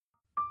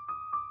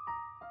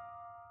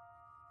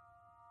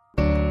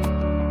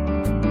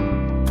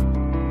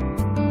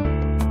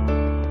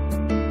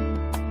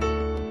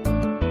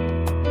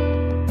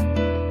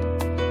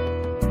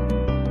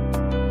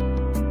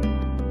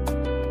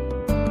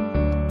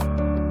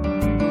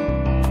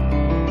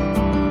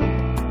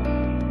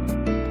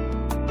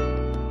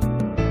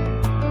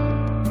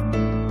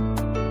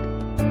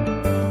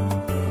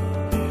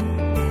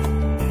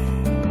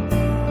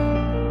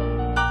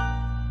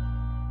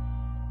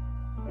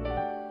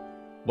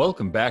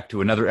Welcome back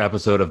to another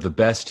episode of the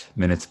Best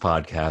Minutes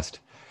Podcast.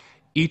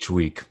 Each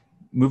week,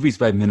 Movies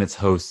by Minutes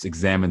hosts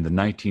examine the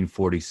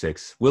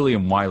 1946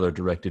 William Wyler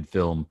directed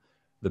film,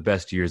 The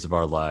Best Years of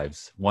Our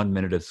Lives, 1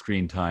 minute of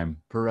screen time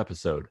per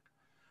episode.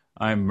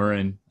 I'm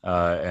Murrin,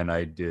 and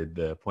I did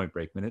the Point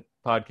Break Minute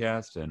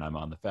podcast, and I'm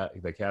on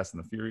the Cast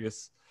and the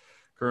Furious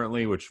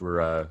currently, which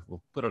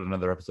we'll put out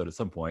another episode at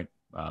some point.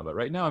 But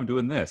right now I'm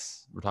doing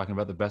this. We're talking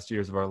about the best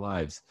years of our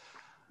lives.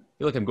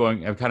 I feel like I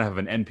kind of have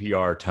an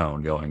NPR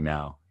tone going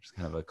now. Just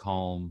kind of a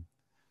calm,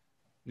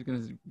 you're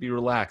going to be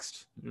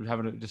relaxed. You're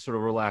having to just sort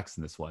of relax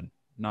in this one,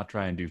 not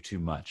try and do too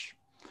much.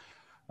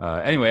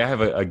 Anyway, I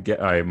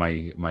have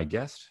my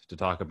guest to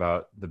talk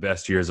about the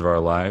best years of our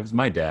lives,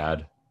 my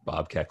dad,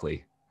 Bob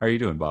Keckley. How are you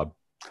doing, Bob?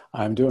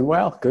 I'm doing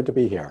well. Good to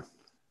be here.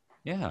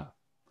 Yeah,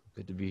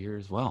 good to be here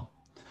as well.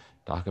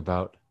 Talk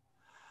about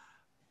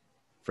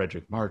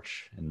Fredric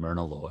March and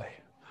Myrna Loy.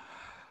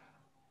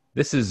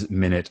 This is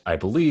minute, I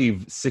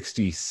believe,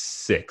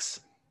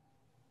 66.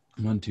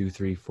 1, 2,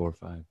 3, 4,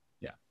 5.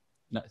 Yeah,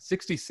 no,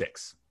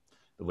 66,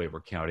 the way we're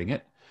counting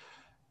it.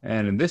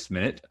 And in this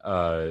minute,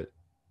 Al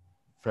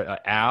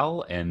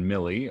and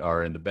Millie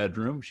are in the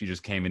bedroom. She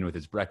just came in with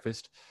his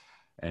breakfast,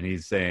 and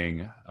he's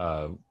saying,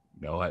 I've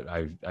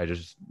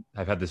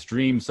had this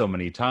dream so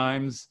many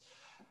times.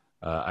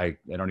 I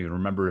don't even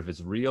remember if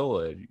it's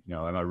real.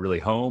 Am I really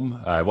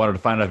home? I wanted to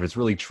find out if it's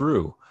really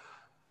true.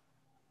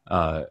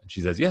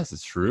 She says, yes,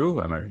 it's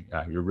true.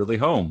 You're really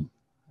home.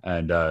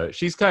 And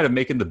she's kind of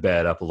making the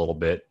bed up a little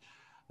bit.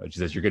 She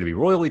says, you're going to be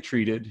royally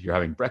treated. You're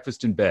having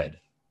breakfast in bed.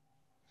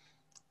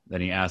 Then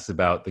he asks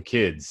about the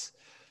kids.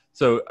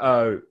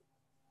 So,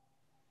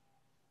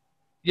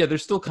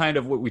 there's still kind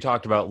of what we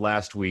talked about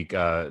last week.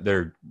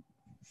 They're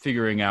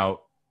figuring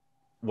out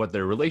what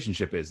their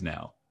relationship is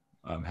now,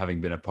 having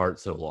been apart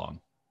so long,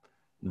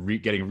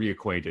 getting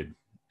reacquainted.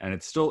 And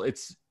it's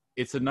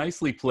a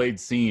nicely played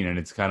scene, and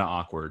it's kind of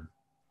awkward.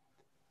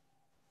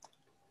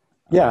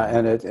 Yeah,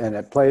 and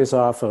it plays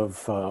off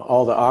of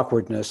all the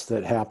awkwardness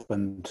that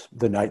happened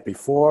the night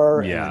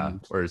before. Yeah,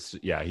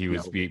 he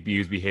was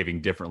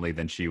behaving differently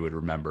than she would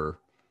remember.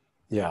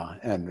 Yeah,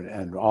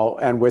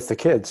 and with the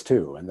kids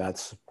too, and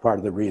that's part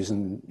of the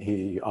reason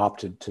he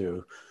opted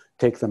to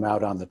take them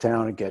out on the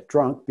town and get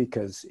drunk,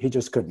 because he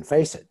just couldn't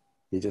face it.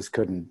 He just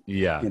couldn't.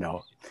 Yeah,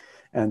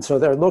 And so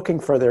they're looking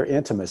for their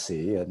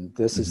intimacy, and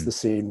this is the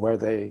scene where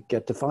they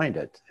get to find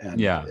it. And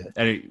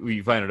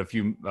we find it a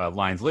few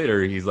lines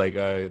later. He's like,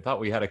 I thought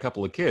we had a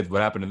couple of kids.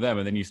 What happened to them?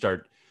 And then you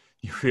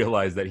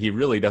realize that he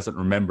really doesn't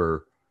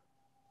remember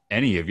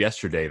any of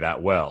yesterday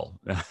that well.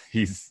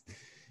 He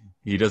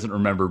doesn't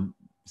remember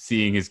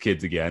seeing his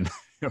kids again,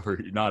 or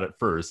not at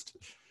first.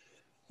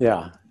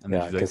 Yeah. And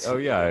then she's like, oh,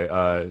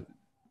 yeah.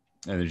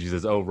 And then she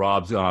says, oh,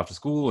 Rob's gone off to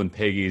school, and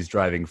Peggy's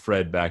driving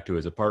Fred back to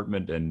his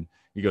apartment, and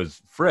he goes,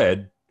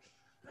 Fred?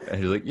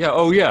 And he's like,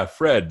 yeah,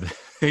 Fred.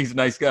 He's a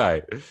nice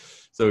guy.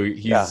 So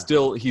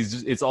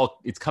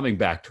it's coming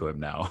back to him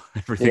now.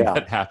 Everything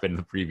that happened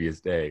the previous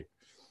day.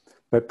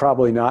 But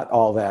probably not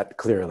all that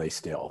clearly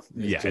still.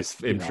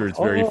 I'm sure it's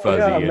very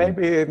fuzzy.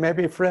 Yeah,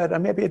 maybe Fred,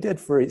 maybe I did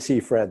see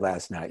Fred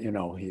last night.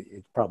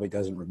 He probably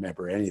doesn't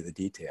remember any of the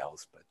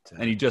details. But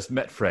and he just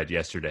met Fred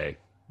yesterday.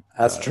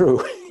 That's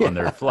true. On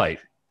their flight.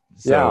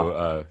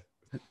 So,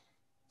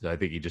 so I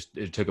think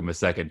it took him a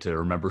second to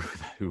remember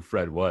who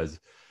Fred was.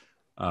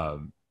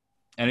 And,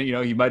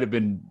 he might have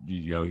been,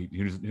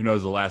 who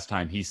knows the last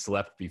time he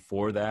slept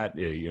before that.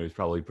 He's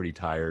probably pretty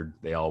tired.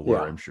 They all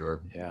were, I'm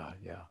sure. Yeah.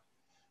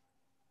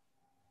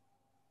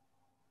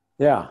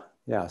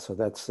 So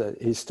that's,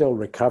 he's still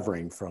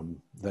recovering from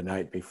the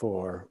night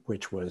before,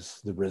 which was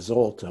the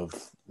result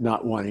of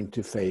not wanting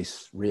to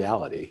face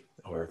reality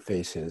or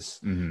face his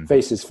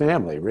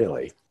family,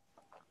 really.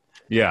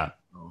 Yeah.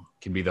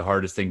 Can be the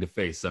hardest thing to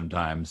face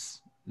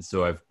sometimes.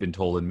 So I've been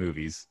told in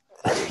movies.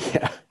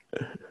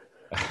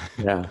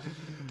 Yeah.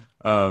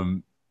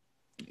 So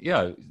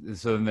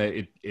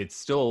then it's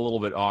still a little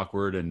bit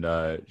awkward,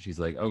 and she's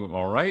like, "Oh,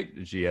 all right."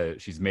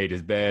 She's made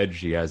his bed.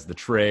 She has the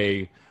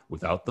tray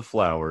without the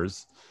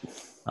flowers,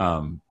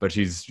 but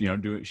she's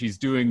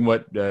doing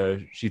what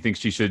she thinks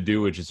she should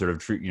do, which is sort of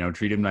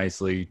treat him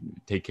nicely,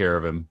 take care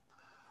of him.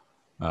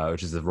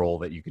 Which is a role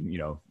that you can,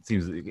 it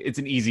seems it's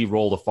an easy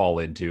role to fall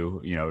into,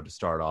 to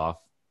start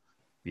off,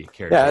 be a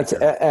caretaker.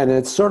 Yeah,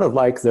 it's sort of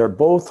like they're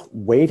both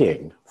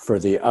waiting for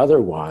the other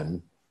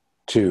one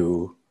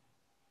to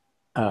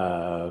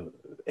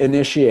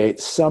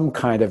initiate some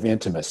kind of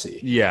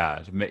intimacy.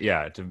 And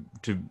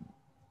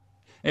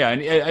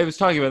I was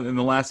talking about in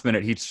the last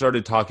minute, he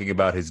started talking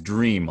about his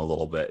dream a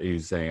little bit. He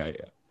was saying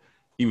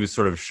he was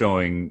sort of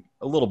showing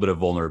a little bit of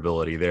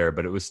vulnerability there,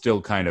 but it was still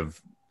kind of.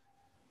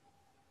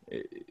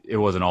 It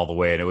wasn't all the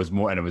way, and it was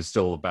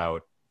still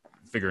about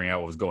figuring out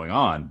what was going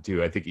on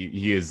too. I think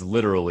he is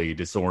literally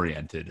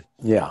disoriented.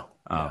 Yeah.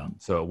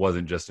 So it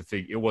wasn't just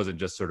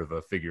sort of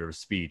a figure of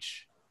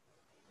speech.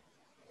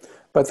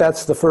 But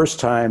that's the first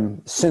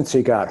time since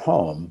he got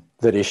home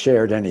that he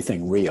shared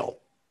anything real.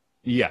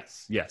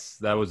 Yes.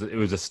 It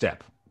was a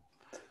step.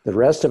 The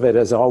rest of it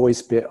has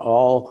always been,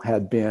 all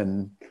had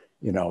been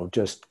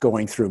just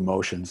going through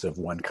motions of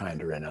one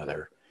kind or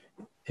another,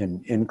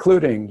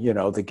 including,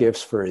 the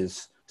gifts for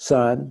his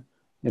son.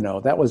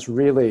 That was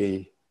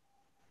really,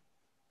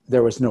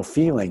 there was no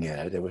feeling in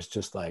it. It was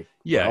just like,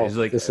 Yeah, well, it's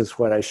like, this is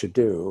what I should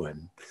do.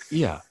 And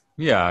yeah.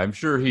 I'm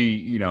sure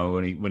he,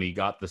 when he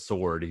got the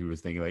sword, he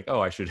was thinking like,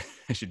 oh, I should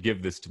I should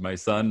give this to my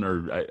son,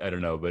 or I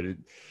don't know. But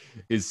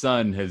his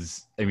son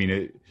has,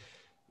 the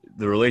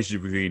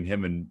relationship between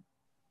him and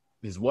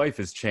his wife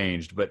has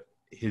changed, but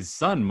his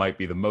son might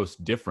be the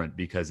most different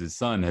because his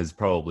son has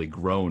probably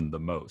grown the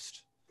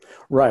most,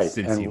 right,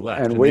 since he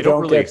left, and and we they don't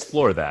don't really get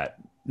explore that.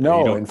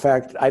 no. In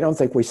fact, I don't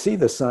think we see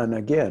the son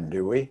again,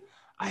 do we?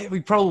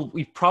 We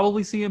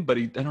probably see him, but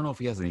I don't know if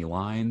he has any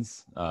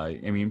lines.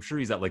 I'm sure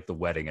he's at like the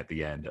wedding at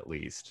the end, at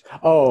least.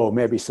 Oh,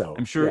 maybe so.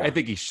 I'm sure. Yeah. I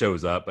think he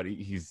shows up, but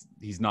he's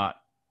not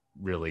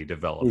really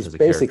developed. He's as a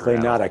basically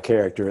character not a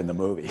character in the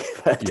movie.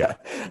 Yeah.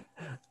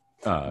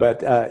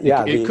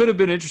 Yeah, it could have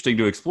been interesting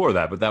to explore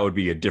that, but that would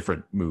be a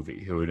different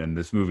movie. And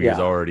this movie is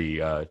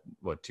already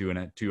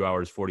 2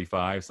 hours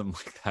 45, something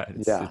like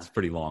that. It's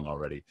pretty long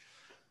already.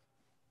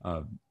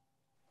 So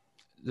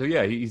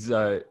yeah, he's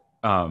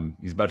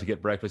about to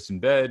get breakfast in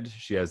bed.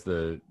 She has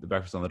the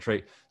breakfast on the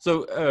tray.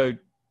 So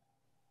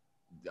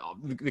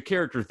the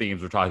character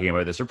themes we're talking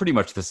about this are pretty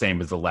much the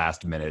same as the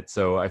last minute.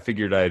 So I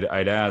figured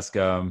I'd ask,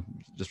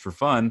 just for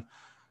fun,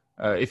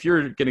 if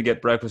you're going to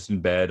get breakfast in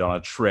bed on a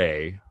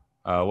tray,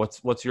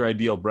 what's your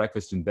ideal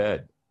breakfast in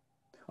bed?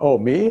 Oh,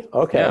 me?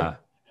 Okay.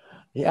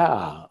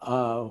 Yeah.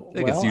 I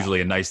think it's usually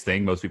a nice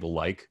thing most people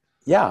like.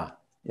 Yeah,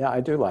 I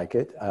do like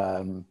it.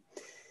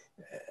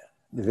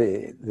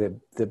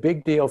 The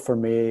big deal for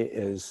me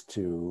is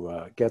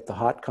to get the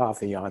hot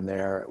coffee on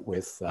there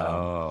with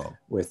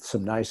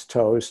some nice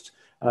toast.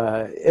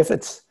 If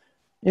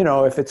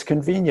it's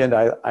convenient,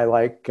 I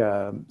like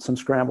some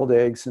scrambled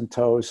eggs and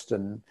toast,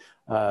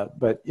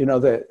 but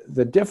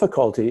the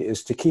difficulty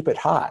is to keep it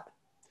hot.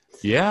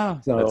 Yeah,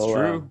 so, that's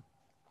true.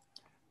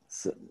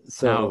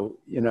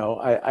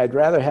 I'd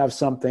rather have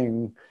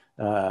something.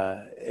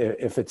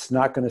 If it's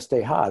not going to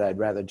stay hot, I'd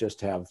rather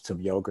just have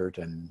some yogurt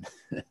and,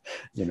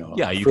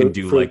 Yeah, you can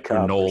do like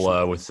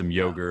granola with some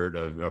yogurt,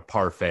 a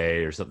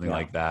parfait or something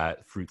like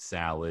that, fruit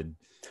salad.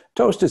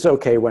 Toast is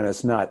okay when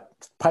it's not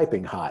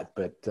piping hot,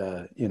 but,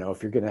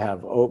 if you're going to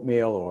have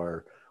oatmeal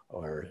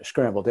or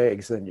scrambled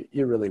eggs, then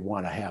you really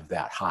want to have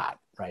that hot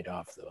right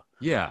off the.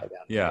 Yeah.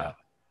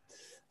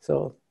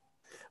 So,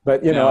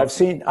 but, I've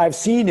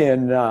seen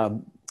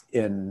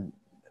in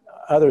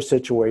other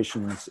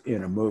situations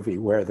in a movie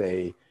where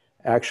they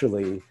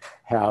actually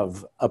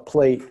have a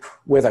plate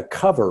with a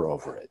cover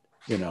over it,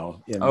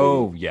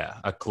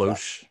 a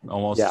cloche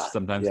almost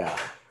sometimes. Yeah.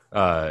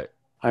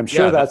 I'm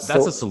sure that's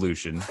a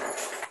solution.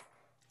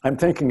 I'm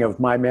thinking of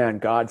My Man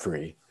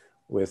Godfrey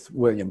with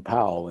William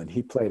Powell, and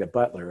he played a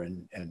butler,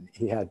 and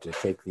he had to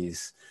take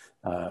these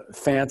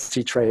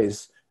fancy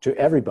trays to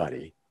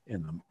everybody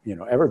in them.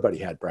 Everybody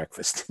had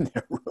breakfast in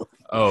their room.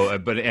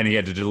 And he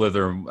had to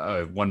deliver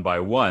one by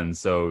one,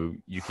 so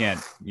you can't.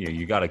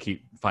 You got to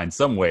find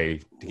some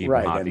way to keep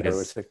them hot,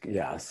 because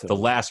the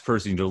last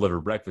person you deliver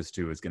breakfast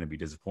to is going to be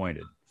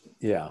disappointed.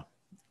 Yeah.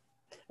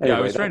 Anyway,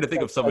 I was trying to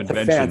think of some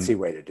invention. A fancy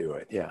way to do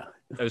it. Yeah.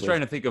 I was trying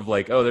to think of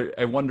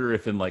I wonder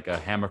if in like a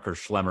Hammacher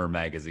Schlemmer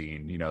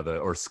magazine,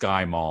 or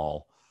Sky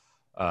Mall,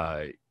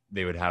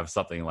 they would have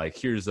something like,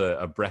 here's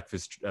a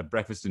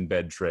breakfast in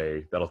bed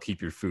tray that'll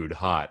keep your food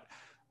hot.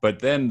 But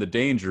then the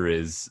danger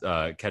is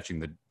catching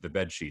the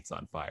bed sheets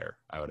on fire,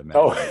 I would imagine.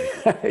 Oh,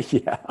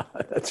 yeah,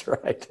 that's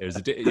right.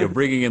 There's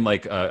bringing in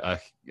like an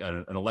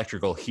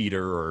electrical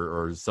heater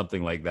or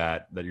something like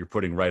that you're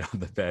putting right on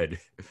the bed.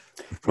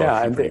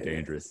 Probably pretty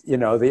dangerous.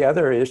 The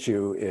other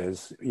issue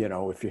is,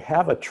 if you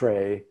have a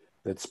tray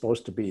that's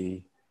supposed to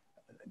be,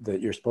 that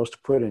you're supposed to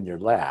put in your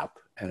lap,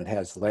 and it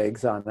has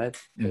legs on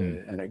it,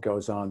 and it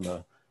goes on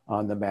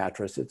the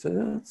mattress. It's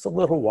a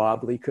little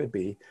wobbly, could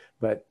be,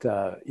 but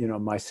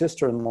my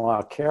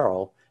sister-in-law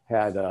Carol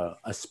had a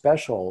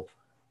special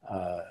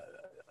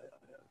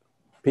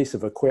piece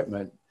of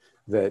equipment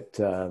that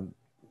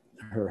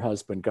her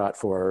husband got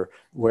for her,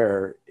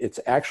 where it's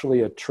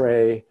actually a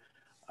tray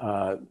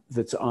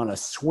that's on a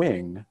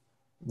swing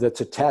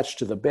that's attached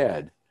to the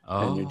bed,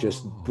 and you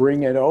just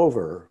bring it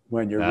over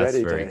when you're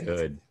ready. That's very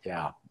good.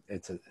 Yeah,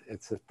 it's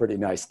a pretty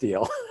nice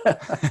deal.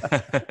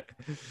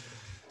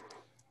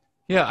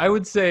 Yeah, I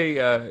would say,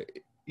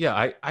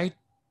 I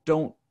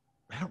don't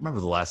remember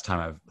the last time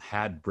I've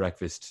had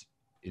breakfast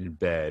in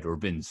bed or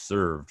been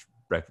served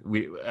breakfast.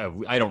 We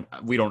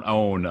don't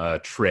own a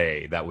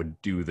tray that would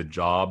do the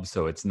job,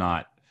 so it's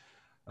not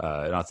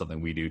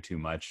something we do too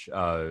much.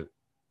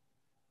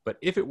 But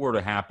if it were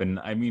to happen,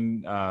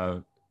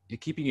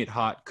 keeping it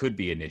hot could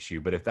be an issue.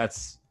 But if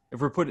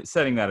we're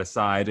setting that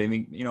aside, I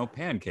think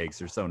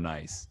pancakes are so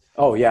nice.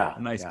 Oh yeah, a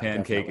nice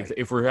pancake.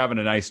 If we're having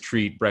a nice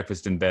treat,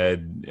 breakfast in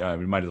bed,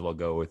 we might as well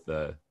go with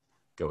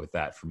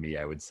that for me,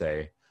 I would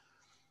say.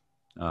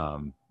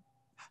 And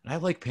I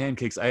like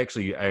pancakes.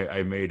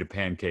 I made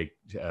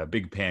a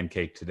big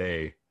pancake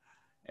today,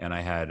 and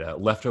I had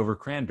leftover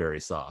cranberry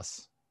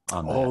sauce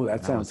on that. Oh,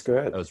 that sounds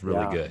good. That was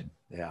really good.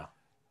 Yeah.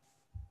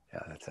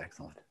 Yeah, that's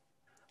excellent.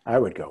 I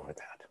would go with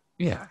that.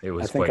 Yeah, it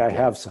was. I think quite I good.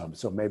 have some,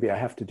 so maybe I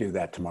have to do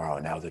that tomorrow.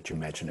 Now that you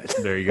mention it.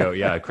 There you go.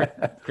 Yeah,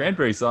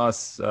 cranberry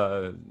sauce.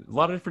 A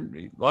lot of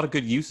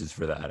good uses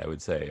for that. I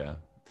would say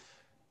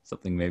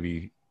something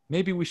maybe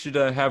we should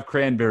have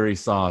cranberry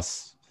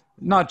sauce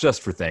not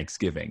just for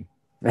Thanksgiving,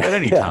 but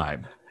any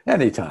time.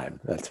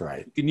 Anytime. That's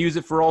right. You can use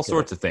it for all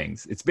sorts of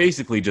things. It's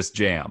basically just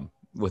jam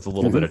with a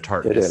little bit of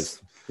tartness. It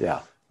is.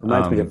 Yeah.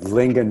 Reminds me of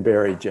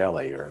lingonberry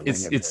jelly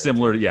It's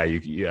similar. Yeah,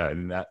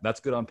 and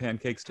that's good on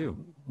pancakes too.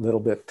 A little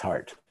bit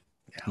tart.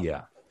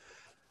 Yeah.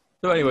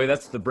 So anyway,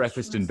 that's the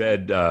breakfast in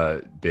bed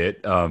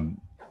bit.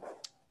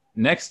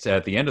 Next,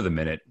 at the end of the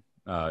minute,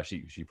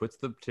 she puts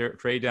the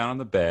tray down on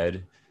the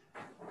bed,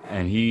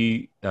 and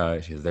she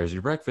says, "There's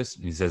your breakfast."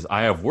 And he says,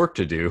 "I have work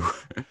to do,"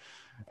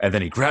 and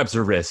then he grabs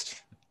her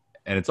wrist,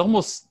 and it's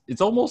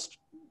almost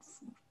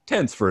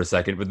tense for a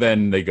second, but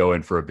then they go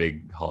in for a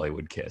big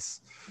Hollywood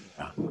kiss,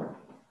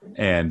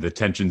 and the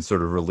tension's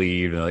sort of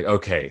relieved, and like,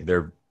 okay,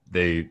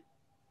 they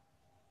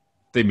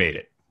made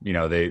it. You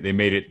know, they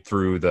made it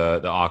through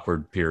the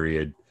awkward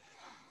period,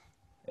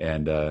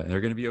 and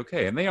they're going to be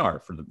okay, and they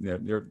are.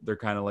 They're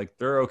kind of like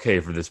they're okay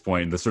for this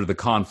point. The sort of the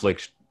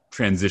conflict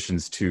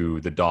transitions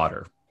to the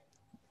daughter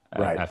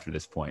after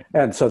this point,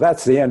 and so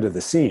that's the end of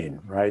the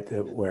scene, right?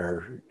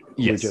 Where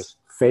we just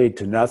fade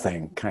to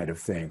nothing, kind of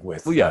thing.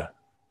 With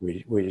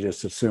we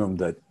just assume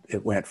that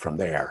it went from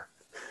there.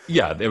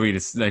 Yeah, I mean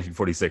it's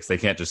 1946. They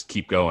can't just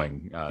keep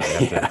going.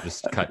 They have to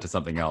just cut to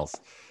something else.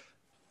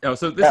 No,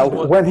 so this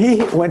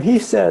is when he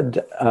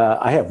said,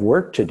 "I have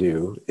work to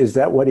do," is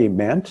that what he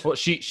meant? Well,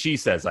 she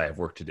says, "I have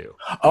work to do."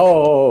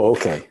 Oh,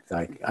 okay.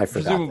 I forgot.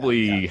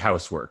 Presumably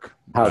housework.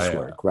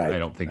 Housework, right? I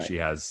don't think she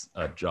has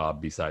a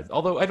job besides.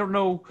 Although I don't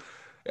know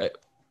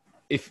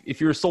if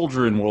you're a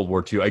soldier in World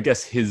War II, I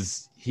guess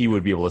he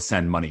would be able to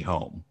send money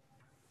home.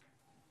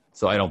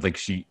 So I don't think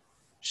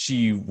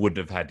she would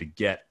have had to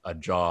get a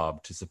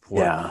job to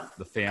support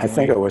the family. I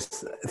think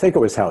it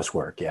was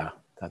housework. Yeah,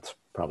 that's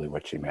probably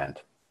what she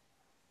meant.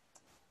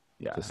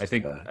 Yeah, I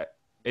think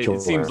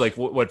it seems like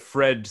what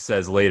Fred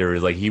says later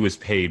is like he was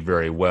paid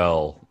very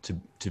well to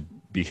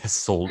be a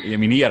soldier. I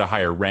mean, he had a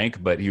higher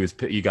rank, but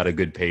he got a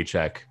good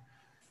paycheck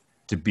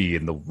to be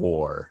in the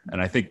war.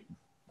 And I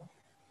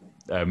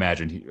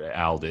imagine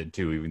Al did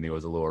too, even though it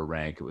was a lower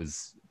rank. It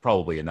was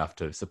probably enough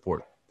to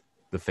support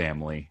the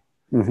family.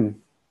 Mm-hmm.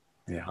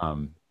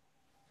 Yeah.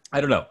 I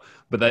don't know,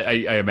 but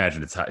I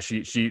imagine it's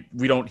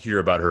we don't hear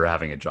about her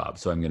having a job,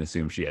 so I'm going to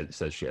assume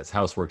says she has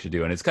housework to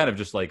do, and it's kind of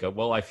just like,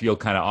 I feel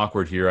kind of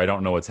awkward here. I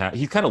don't know what's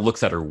happening. He kind of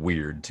looks at her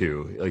weird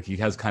too, like he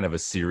has kind of a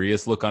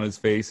serious look on his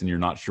face, and you're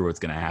not sure what's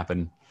going to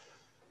happen.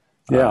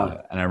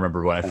 Yeah, and I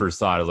remember when I first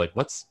saw it, I was like,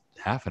 "What's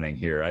happening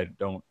here?"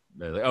 They're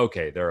like,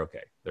 okay, they're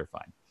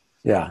fine.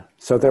 Yeah,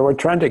 so they were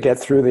trying to get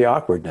through the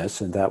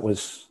awkwardness, and that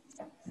was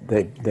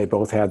they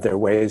both had their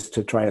ways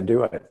to try and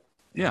do it.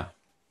 Yeah.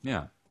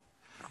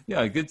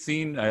 Yeah, a good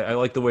scene. I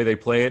like the way they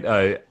play it.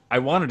 I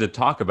wanted to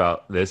talk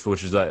about this,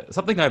 which is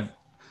something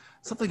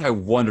I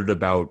wondered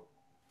about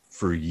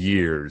for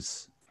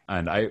years,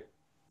 and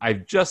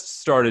I've just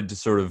started to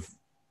sort of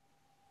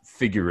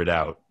figure it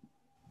out.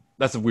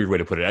 That's a weird way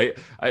to put it.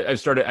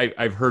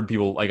 I've heard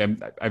people like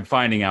I'm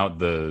finding out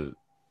the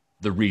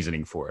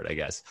reasoning for it, I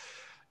guess.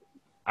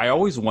 I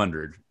always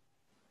wondered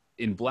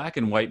in black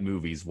and white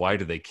movies, why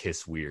do they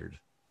kiss weird?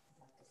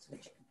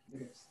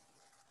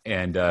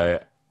 And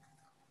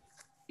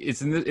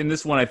it's in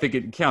this one, I think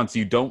it counts.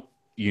 You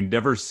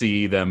never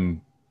see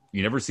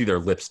their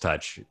lips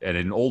touch. And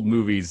in old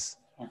movies,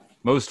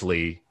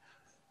 mostly,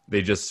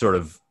 they just sort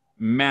of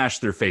mash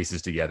their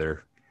faces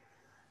together,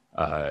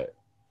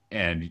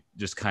 and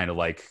just kind of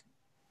like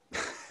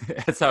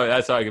that's how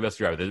I can best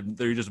describe it.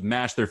 They just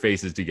mash their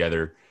faces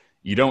together.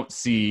 You don't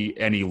see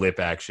any lip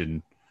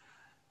action,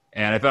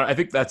 and I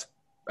think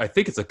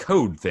it's a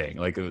code thing.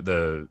 Like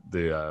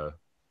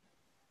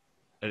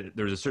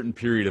there's a certain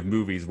period of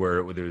movies where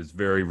it was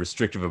very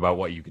restrictive about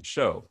what you could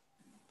show.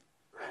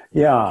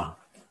 Yeah,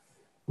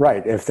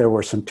 right. If there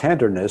were some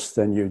tenderness,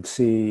 then you'd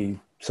see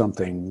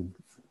something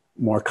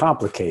more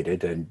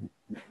complicated, and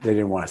they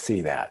didn't want to see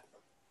that.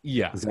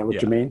 Yeah. Is that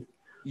what you mean?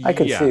 I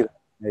can see that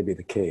may be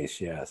the case,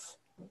 yes.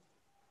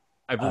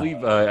 I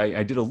believe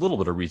I did a little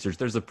bit of research.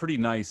 There's a pretty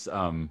nice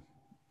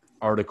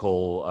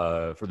article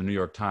for the New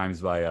York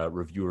Times by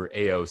reviewer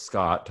A.O.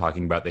 Scott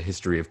talking about the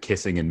history of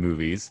kissing in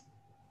movies.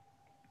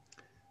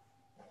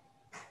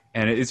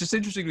 And it's just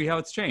interesting to me how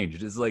it's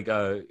changed. It's like,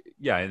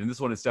 and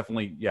this one is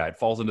definitely, it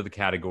falls into the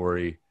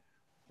category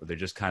where they're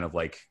just kind of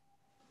like,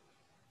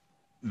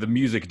 the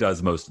music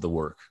does most of the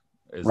work.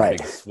 It's right.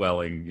 Big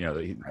swelling,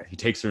 he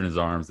takes her in his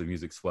arms, the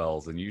music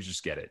swells, and you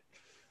just get it.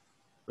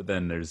 But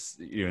then there's,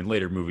 in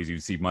later movies, you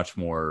see much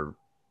more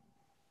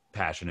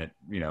passionate,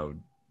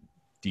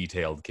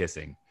 detailed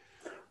kissing.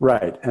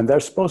 Right. And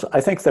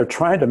I think they're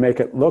trying to make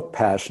it look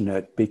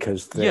passionate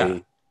because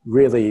they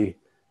really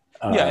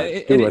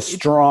do a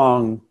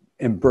strong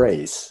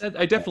embrace.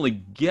 I definitely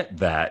get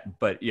that,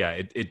 but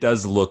it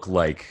does look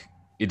like,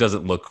 it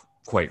doesn't look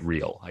quite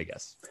real, I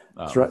guess.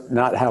 It's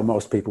not how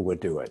most people would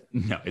do it.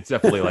 No, it's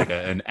definitely like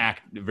an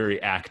very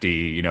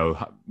acty,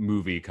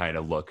 movie kind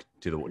of look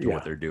to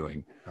what they're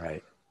doing.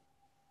 Right.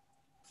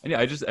 And yeah,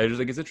 I just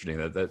think it's interesting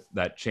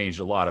that changed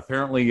a lot.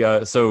 Apparently,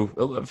 so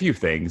a few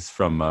things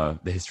from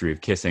the history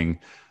of kissing.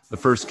 The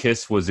first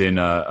kiss was in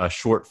a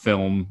short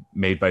film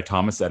made by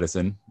Thomas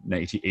Edison,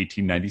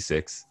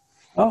 1896.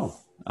 Oh.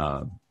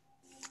 And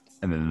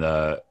then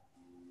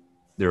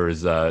there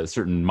was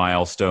certain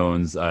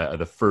milestones.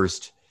 The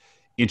first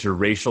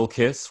interracial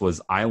kiss was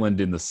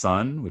Island in the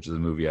Sun, which is a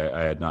movie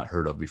I had not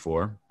heard of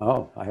before.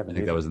 Oh, I haven't. I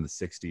think that was in the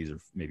 60s or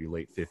maybe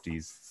late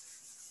 50s.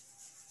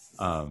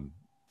 I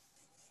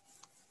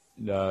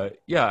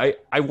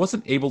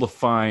wasn't able to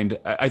find.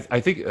 I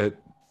think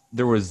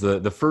there was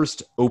the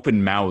first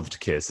open-mouthed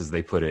kiss, as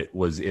they put it,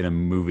 was in a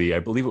movie. I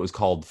believe it was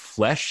called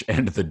Flesh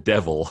and the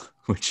Devil,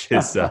 which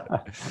is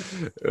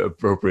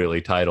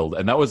appropriately titled,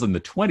 and that was in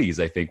the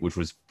 20s, I think, which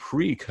was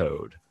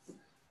pre-code.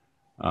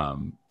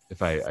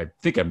 If I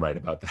think I'm right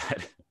about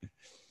that.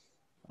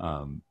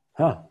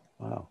 Wow.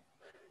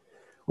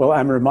 Well,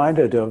 I'm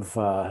reminded of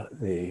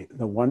the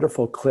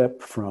wonderful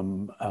clip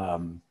from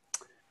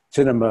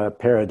Cinema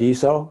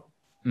Paradiso,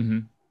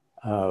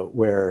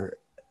 where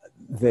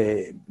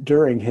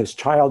during his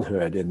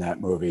childhood in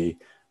that movie,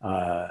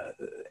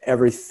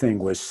 everything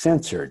was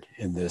censored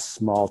in this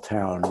small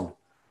town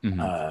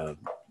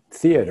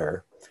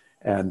theater,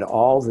 and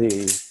all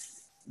the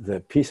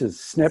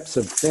snips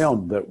of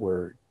film that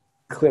were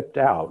clipped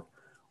out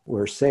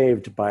were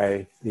saved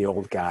by the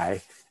old guy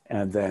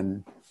and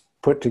then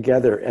put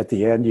together. At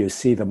the end, you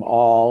see them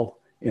all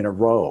in a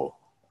row.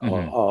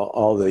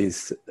 All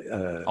these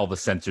all the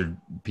censored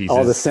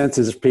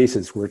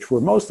pieces, which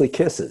were mostly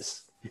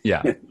kisses.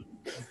 Yeah.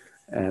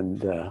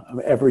 And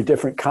every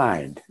different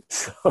kind.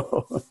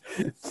 So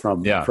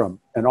from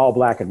and all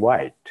black and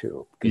white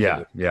too.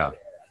 Yeah.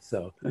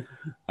 So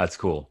that's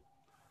cool.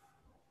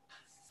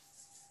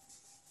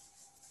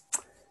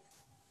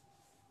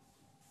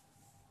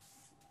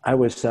 I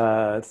was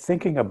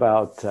thinking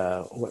about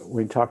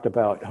we talked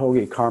about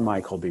Hoagy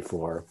Carmichael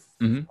before,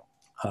 who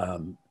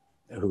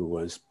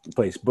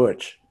plays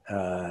Butch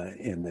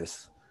in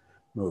this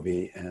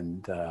movie,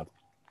 and of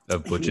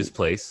Butch's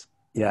Place.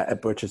 Yeah,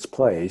 at Butch's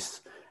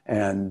Place,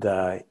 and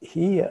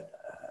he,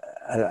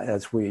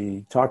 as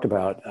we talked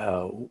about,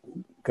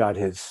 got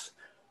his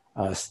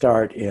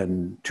start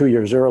in 2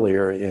 years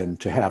earlier in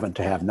To Have and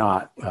to Have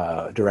Not,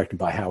 directed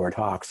by Howard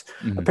Hawks.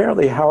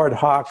 Apparently, Howard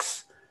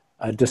Hawks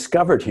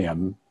discovered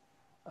him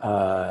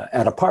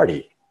at a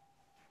party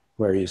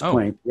where he's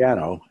playing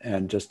piano,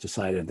 and just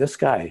decided this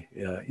guy,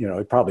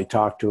 he probably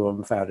talked to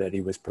him, found out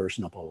he was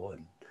personable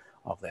and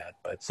all that.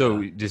 But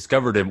so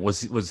discovered him.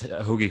 Was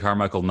Hoagy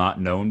Carmichael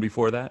not known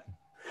before that?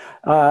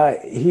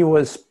 He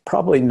was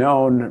probably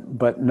known,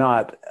 but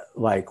not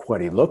like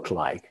what he looked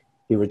like.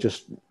 He was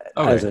just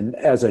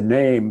as a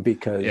name,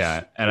 because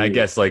I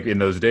guess like in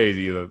those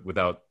days,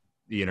 without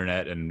the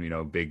internet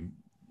and big.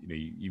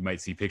 You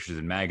might see pictures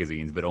in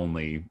magazines, but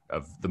only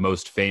of the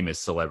most famous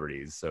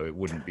celebrities. So it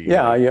wouldn't be.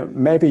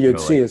 Maybe you'd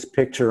see his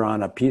picture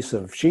on a piece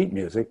of sheet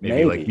music.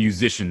 Maybe like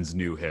musicians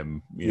knew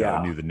him,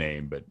 knew the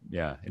name. But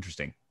yeah,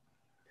 interesting.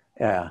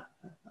 Yeah.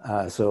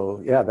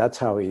 So that's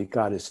how he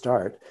got his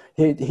start.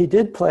 He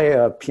did play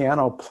a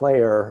piano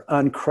player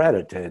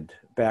uncredited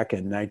back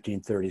in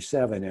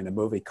 1937 in a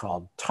movie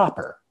called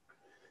Topper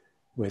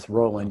with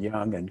Roland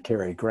Young and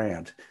Cary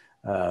Grant.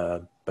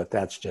 But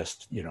that's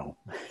just,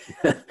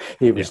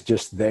 he was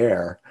just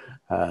there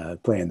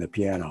playing the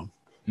piano.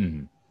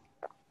 Mm-hmm.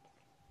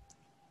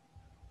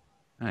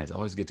 Nice.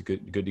 Always good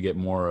to get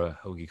more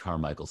Hoagy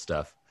Carmichael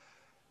stuff.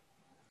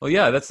 Well,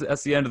 yeah,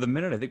 that's the end of the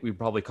minute. I think we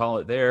probably call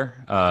it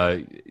there.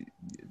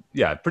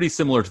 Pretty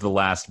similar to the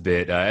last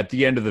bit. At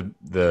the end of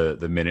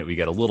the minute, we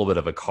get a little bit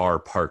of a car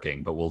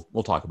parking, but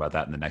we'll talk about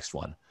that in the next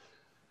one.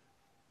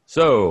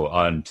 So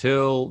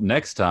until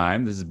next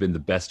time, this has been the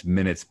Best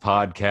Minutes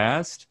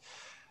Podcast.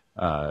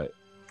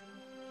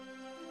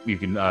 You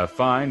can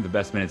find the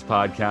Best Minutes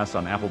Podcast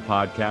on Apple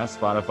Podcasts,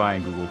 Spotify,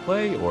 and Google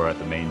Play, or at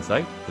the main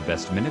site,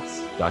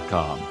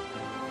 thebestminutes.com.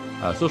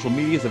 Social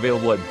media is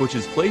available at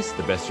Butch's Place,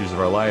 The Best Years of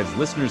Our Lives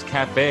Listeners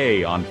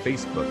Cafe on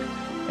Facebook,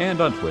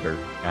 and on Twitter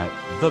at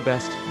The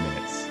Best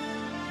Minutes.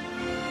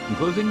 In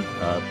closing,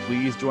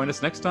 please join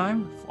us next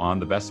time on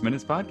the Best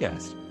Minutes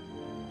Podcast.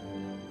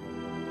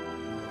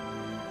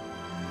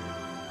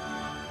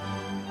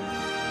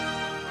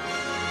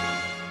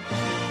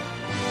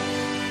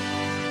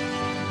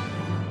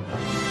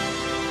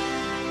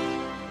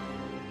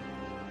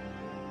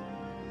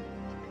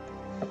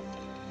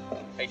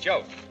 Hey,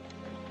 Joe,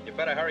 you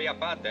better hurry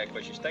up out there,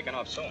 because she's taking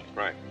off soon.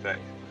 Right,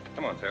 thanks.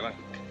 Come on, Taylor.